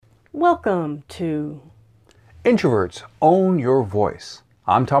Welcome to Introverts Own Your Voice.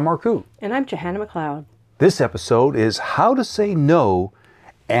 I'm Tom Marcoux. And I'm Johanna McLeod. This episode is How to Say No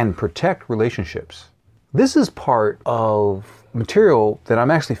and Protect Relationships. This is part of material that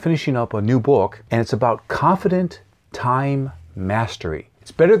I'm actually finishing up a new book, and it's about confident time mastery.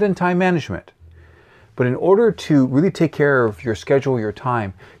 It's better than time management. But in order to really take care of your schedule, your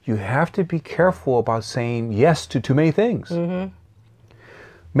time, you have to be careful about saying yes to too many things.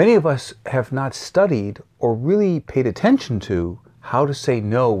 Many of us have not studied or really paid attention to how to say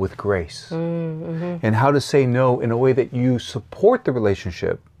no with grace and how to say no in a way that you support the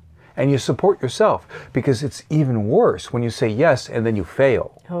relationship and you support yourself, because it's even worse when you say yes and then you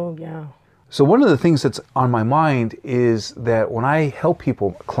fail. Oh, yeah. So one of the things that's on my mind is that when I help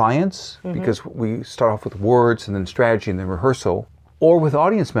people, clients, because we start off with words and then strategy and then rehearsal, or with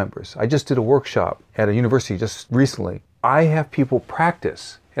audience members. I just did a workshop at a university just recently. I have people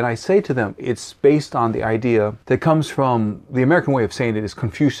practice, and I say to them, it's based on the idea that comes from the American way of saying it is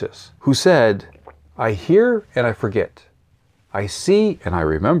Confucius, who said, I hear and I forget. I see and I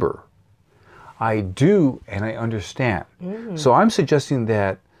remember. I do and I understand. So I'm suggesting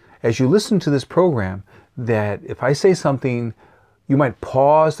that as you listen to this program, that if I say something, you might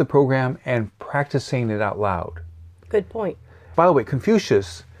pause the program and practice saying it out loud. Good point. By the way,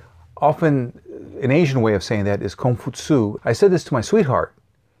 Confucius, often an Asian way of saying that is Kung Fu Tzu. I said this to my sweetheart,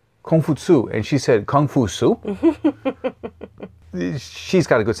 Kung Fu Tzu, and she said, Kung Fu Soup? She's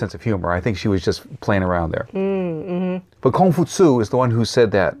got a good sense of humor. I think she was just playing around there. But Kung Fu Tzu is the one who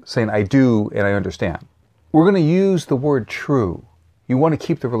said that, saying, I do and I understand. We're going to use the word true. You want to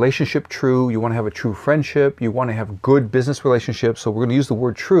keep the relationship true. You want to have a true friendship. You want to have good business relationships. So we're going to use the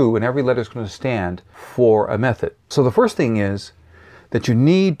word true, and every letter is going to stand for a method. So the first thing is that you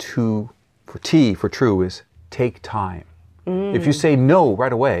need to, for T, for true, is take time. If you say no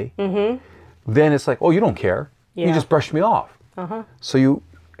right away, then it's like, oh, you don't care. You just brushed me off. So you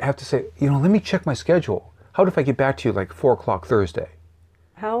have to say, let me check my schedule. How if I get back to you like 4 o'clock Thursday?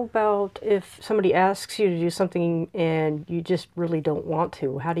 How about if somebody asks you to do something and you just really don't want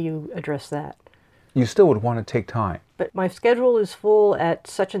to? How do you address that? You still would want to take time. But my schedule is full at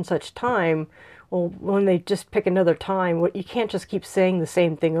such and such time. Well, when they just pick another time, you can't just keep saying the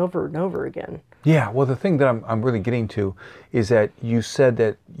same thing over and over again. Yeah, well, the thing that I'm really getting to is that you said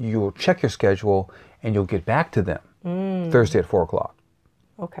that you'll check your schedule and you'll get back to them Thursday at 4 o'clock.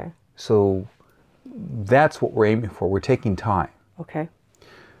 Okay. So that's what we're aiming for. We're taking time. Okay.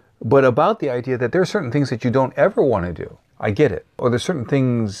 But about the idea that there are certain things that you don't ever want to do. I get it. Or there's certain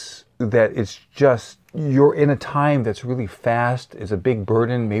things that it's just, you're in a time that's really fast, it's a big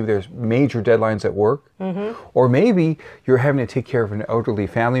burden. Maybe there's major deadlines at work. Or maybe you're having to take care of an elderly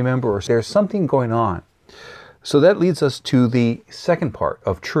family member, or there's something going on. So that leads us to the second part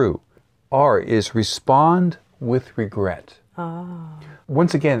of true. R is respond with regret.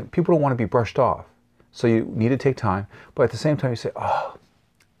 Once again, people don't want to be brushed off. So you need to take time. But at the same time, you say, oh,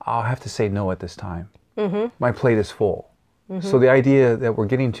 I'll have to say no at this time. My plate is full. So the idea that we're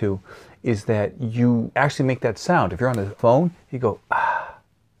getting to is that you actually make that sound. If you're on the phone, you go, ah.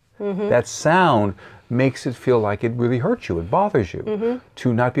 That sound makes it feel like it really hurts you, it bothers you,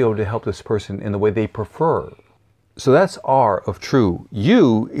 to not be able to help this person in the way they prefer. So that's R of true.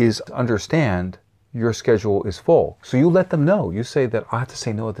 U is understand your schedule is full. So you let them know. You say that I have to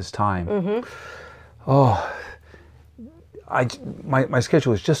say no at this time. Oh, my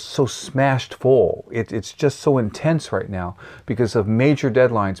schedule is just so smashed full. It's just so intense right now because of major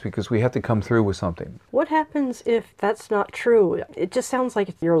deadlines, because we have to come through with something. What happens if that's not true? It just sounds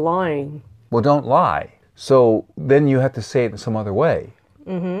like you're lying. Well, don't lie. So then you have to say it in some other way.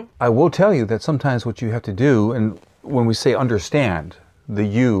 I will tell you that sometimes what you have to do, and when we say understand, the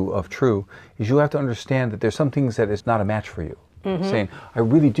U of true, is you have to understand that there's some things that is not a match for you. Saying, I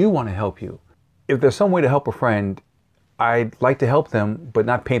really do want to help you. If there's some way to help a friend, I'd like to help them, but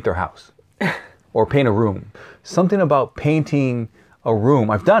not paint their house or paint a room. Something about painting a room,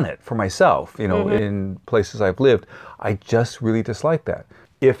 I've done it for myself, in places I've lived. I just really dislike that.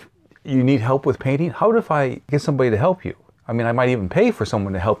 If you need help with painting, how if I get somebody to help you? I mean, I might even pay for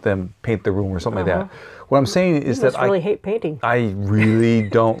someone to help them paint the room or something like that. What I'm saying is that I really hate painting. I really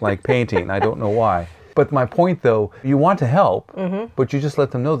don't like painting. I don't know why. But my point, though, you want to help, but you just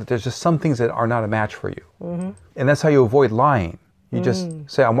let them know that there's just some things that are not a match for you. And that's how you avoid lying. You just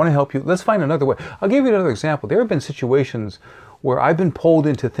say, I want to help you. Let's find another way. I'll give you another example. There have been situations where I've been pulled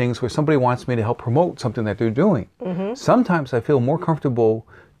into things where somebody wants me to help promote something that they're doing. Sometimes I feel more comfortable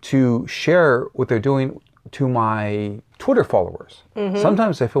to share what they're doing to my Twitter followers.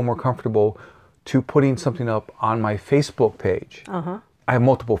 Sometimes I feel more comfortable to putting something up on my Facebook page. I have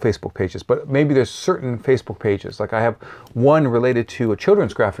multiple Facebook pages, but maybe there's certain Facebook pages. Like I have one related to a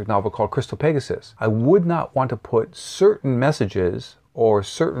children's graphic novel called Crystal Pegasus. I would not want to put certain messages or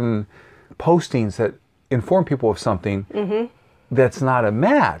certain postings that inform people of something that's not a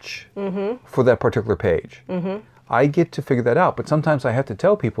match for that particular page. I get to figure that out, but sometimes I have to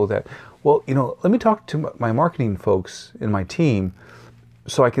tell people that, well, let me talk to my marketing folks in my team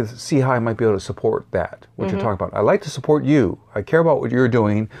so I can see how I might be able to support that, what you're talking about. I like to support you. I care about what you're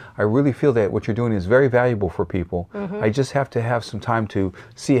doing. I really feel that what you're doing is very valuable for people. I just have to have some time to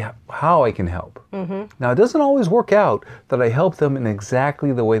see how I can help. Now, it doesn't always work out that I help them in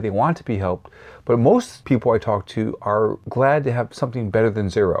exactly the way they want to be helped, but most people I talk to are glad to have something better than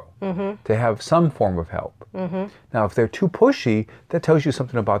zero, to have some form of help. Now, if they're too pushy, that tells you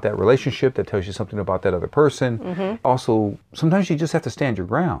something about that relationship, that tells you something about that other person. Also, sometimes you just have to stand your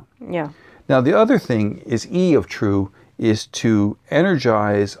ground. Yeah. Now, the other thing is E of true is to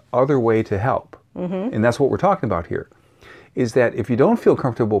energize other way to help. And that's what we're talking about here. Is that if you don't feel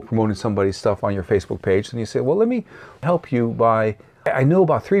comfortable promoting somebody's stuff on your Facebook page, then you say, well, let me help you by, I know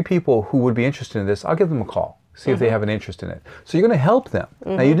about 3 people who would be interested in this. I'll give them a call. See if they have an interest in it. So you're going to help them.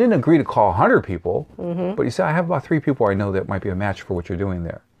 Now, you didn't agree to call 100 people, but you say, I have about 3 people I know that might be a match for what you're doing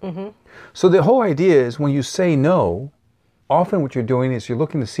there. So the whole idea is when you say no, often what you're doing is you're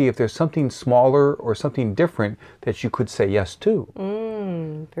looking to see if there's something smaller or something different that you could say yes to.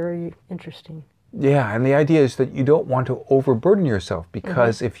 Very interesting. Yeah, and the idea is that you don't want to overburden yourself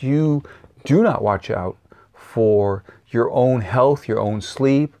because if you do not watch out for your own health, your own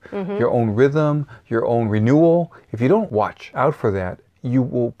sleep, your own rhythm, your own renewal, if you don't watch out for that, you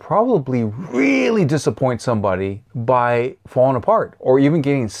will probably really disappoint somebody by falling apart or even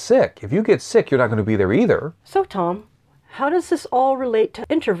getting sick. If you get sick, you're not going to be there either. So, Tom, how does this all relate to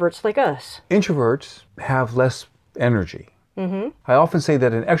introverts like us? Introverts have less energy. I often say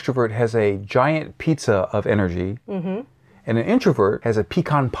that an extrovert has a giant pizza of energy, and an introvert has a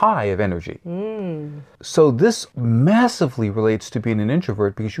pecan pie of energy. So this massively relates to being an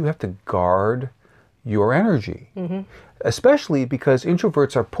introvert because you have to guard your energy, especially because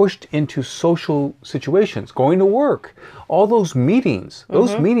introverts are pushed into social situations, going to work, all those meetings.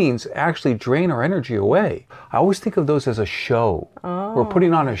 Those meetings actually drain our energy away. I always think of those as a show. We're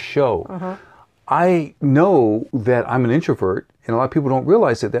putting on a show. I know that I'm an introvert, and a lot of people don't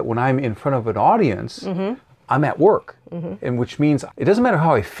realize it, that when I'm in front of an audience, I'm at work, and which means it doesn't matter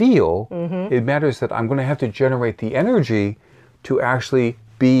how I feel, it matters that I'm going to have to generate the energy to actually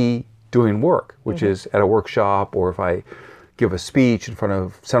be doing work, which is at a workshop, or if I give a speech in front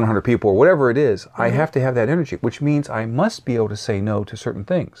of 700 people or whatever it is, I have to have that energy, which means I must be able to say no to certain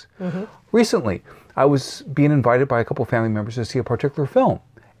things. Recently, I was being invited by a couple of family members to see a particular film.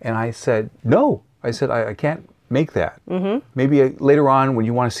 And I said, no. I said, I can't make that. Maybe later on, when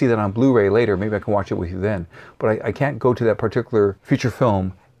you want to see that on Blu-ray later, maybe I can watch it with you then. But I can't go to that particular feature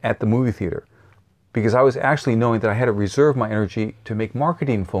film at the movie theater. Because I was actually knowing that I had to reserve my energy to make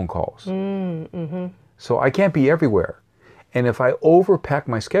marketing phone calls. So I can't be everywhere. And if I overpack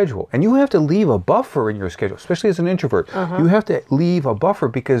my schedule, and you have to leave a buffer in your schedule, especially as an introvert, you have to leave a buffer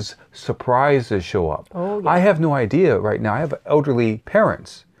because surprises show up. I have no idea right now. I have elderly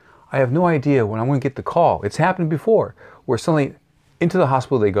parents. I have no idea when I'm going to get the call. It's happened before, where suddenly into the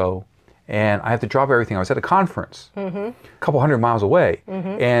hospital they go, and I have to drop everything. I was at a conference a couple hundred miles away,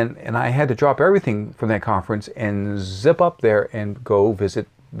 and I had to drop everything from that conference and zip up there and go visit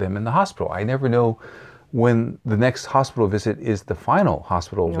them in the hospital. I never know when the next hospital visit is the final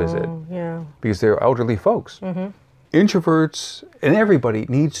hospital visit, because they're elderly folks. Introverts and everybody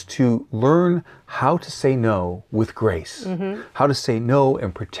needs to learn how to say no with grace, how to say no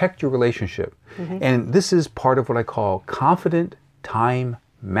and protect your relationship. And this is part of what I call confident time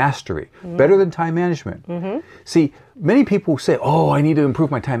mastery, better than time management. See, many people say, oh, I need to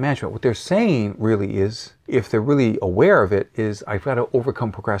improve my time management. What they're saying really is, if they're really aware of it, is I've got to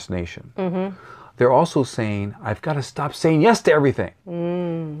overcome procrastination. They're also saying, I've got to stop saying yes to everything,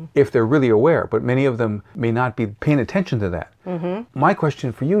 if they're really aware, but many of them may not be paying attention to that. My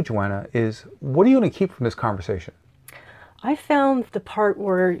question for you, Joanna, is what are you going to keep from this conversation? I found the part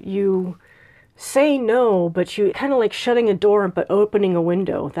where you say no, but you kind of like shutting a door but opening a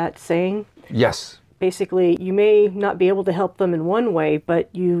window, that saying. Yes. Basically, you may not be able to help them in one way, but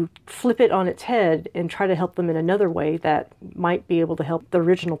you flip it on its head and try to help them in another way that might be able to help the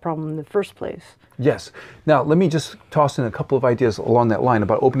original problem in the first place. Yes. Now, let me just toss in a couple of ideas along that line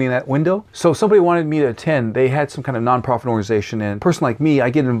about opening that window. So somebody wanted me to attend. They had some kind of nonprofit organization, and a person like me, I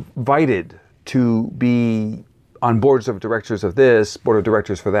get invited to be on boards of directors of this, board of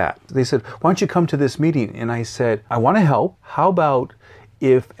directors for that. They said, why don't you come to this meeting? And I said, I want to help. How about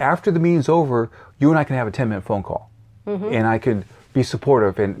if after the meeting's over, you and I can have a 10-minute phone call and I could be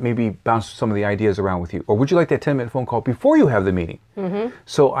supportive and maybe bounce some of the ideas around with you? Or would you like that 10-minute phone call before you have the meeting?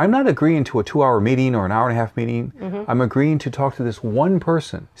 So I'm not agreeing to a 2-hour meeting or an hour-and-a-half meeting. I'm agreeing to talk to this one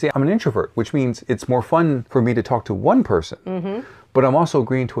person. See, I'm an introvert, which means it's more fun for me to talk to one person. But I'm also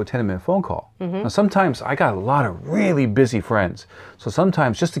agreeing to a 10-minute phone call. Now, sometimes I got a lot of really busy friends. So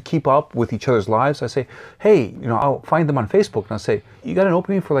sometimes just to keep up with each other's lives, I say, hey, I'll find them on Facebook and I'll say, you got an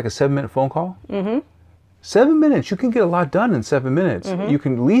opening for like a 7-minute phone call? 7 minutes, you can get a lot done in 7 minutes. You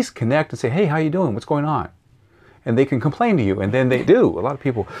can at least connect and say, hey, how you doing? What's going on? And they can complain to you, and then they do. A lot of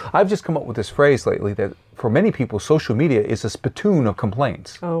people, I've just come up with this phrase lately that for many people, social media is a spittoon of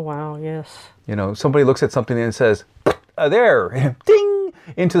complaints. Oh, wow, yes. Somebody looks at something and says, there, ding,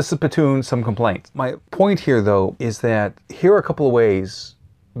 into the spittoon, some complaints. My point here, though, is that here are a couple of ways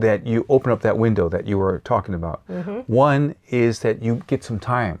that you open up that window that you were talking about. One is that you get some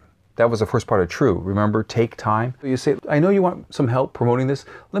time. That was the first part of true. Remember, take time. You say, I know you want some help promoting this.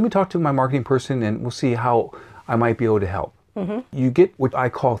 Let me talk to my marketing person and we'll see how I might be able to help. You get what I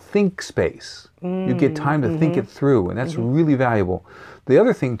call think space. You get time to think it through, and that's really valuable. The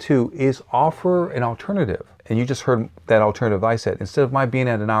other thing, too, is offer an alternative. And you just heard that alternative I said. Instead of my being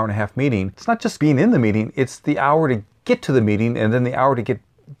at an hour-and-a-half meeting, it's not just being in the meeting, it's the hour to get to the meeting and then the hour to get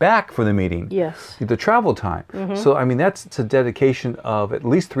back for the meeting. Yes. The travel time. So, that's a dedication of at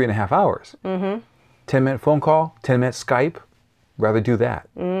least 3.5 hours. 10-minute phone call, 10-minute Skype. Rather do that.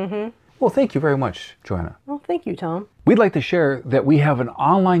 Well, thank you very much, Joanna. Well, thank you, Tom. We'd like to share that we have an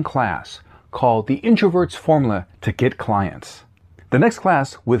online class called The Introvert's Formula to Get Clients. The next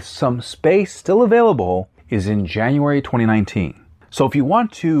class, with some space still available, is in January 2019. So if you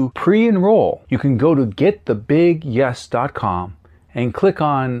want to pre-enroll, you can go to getthebigyes.com and click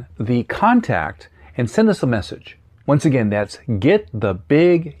on the contact and send us a message. Once again, that's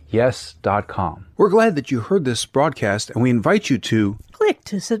getthebigyes.com. We're glad that you heard this broadcast, and we invite you to Click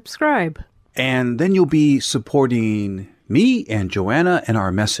to subscribe. and then you'll be supporting me and Joanna and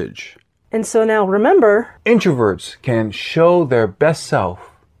our message. And so now remember, Introverts can show their best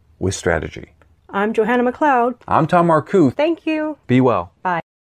self with strategy. I'm Johanna McLeod. I'm Tom Marcoux. Thank you. Be well. Bye.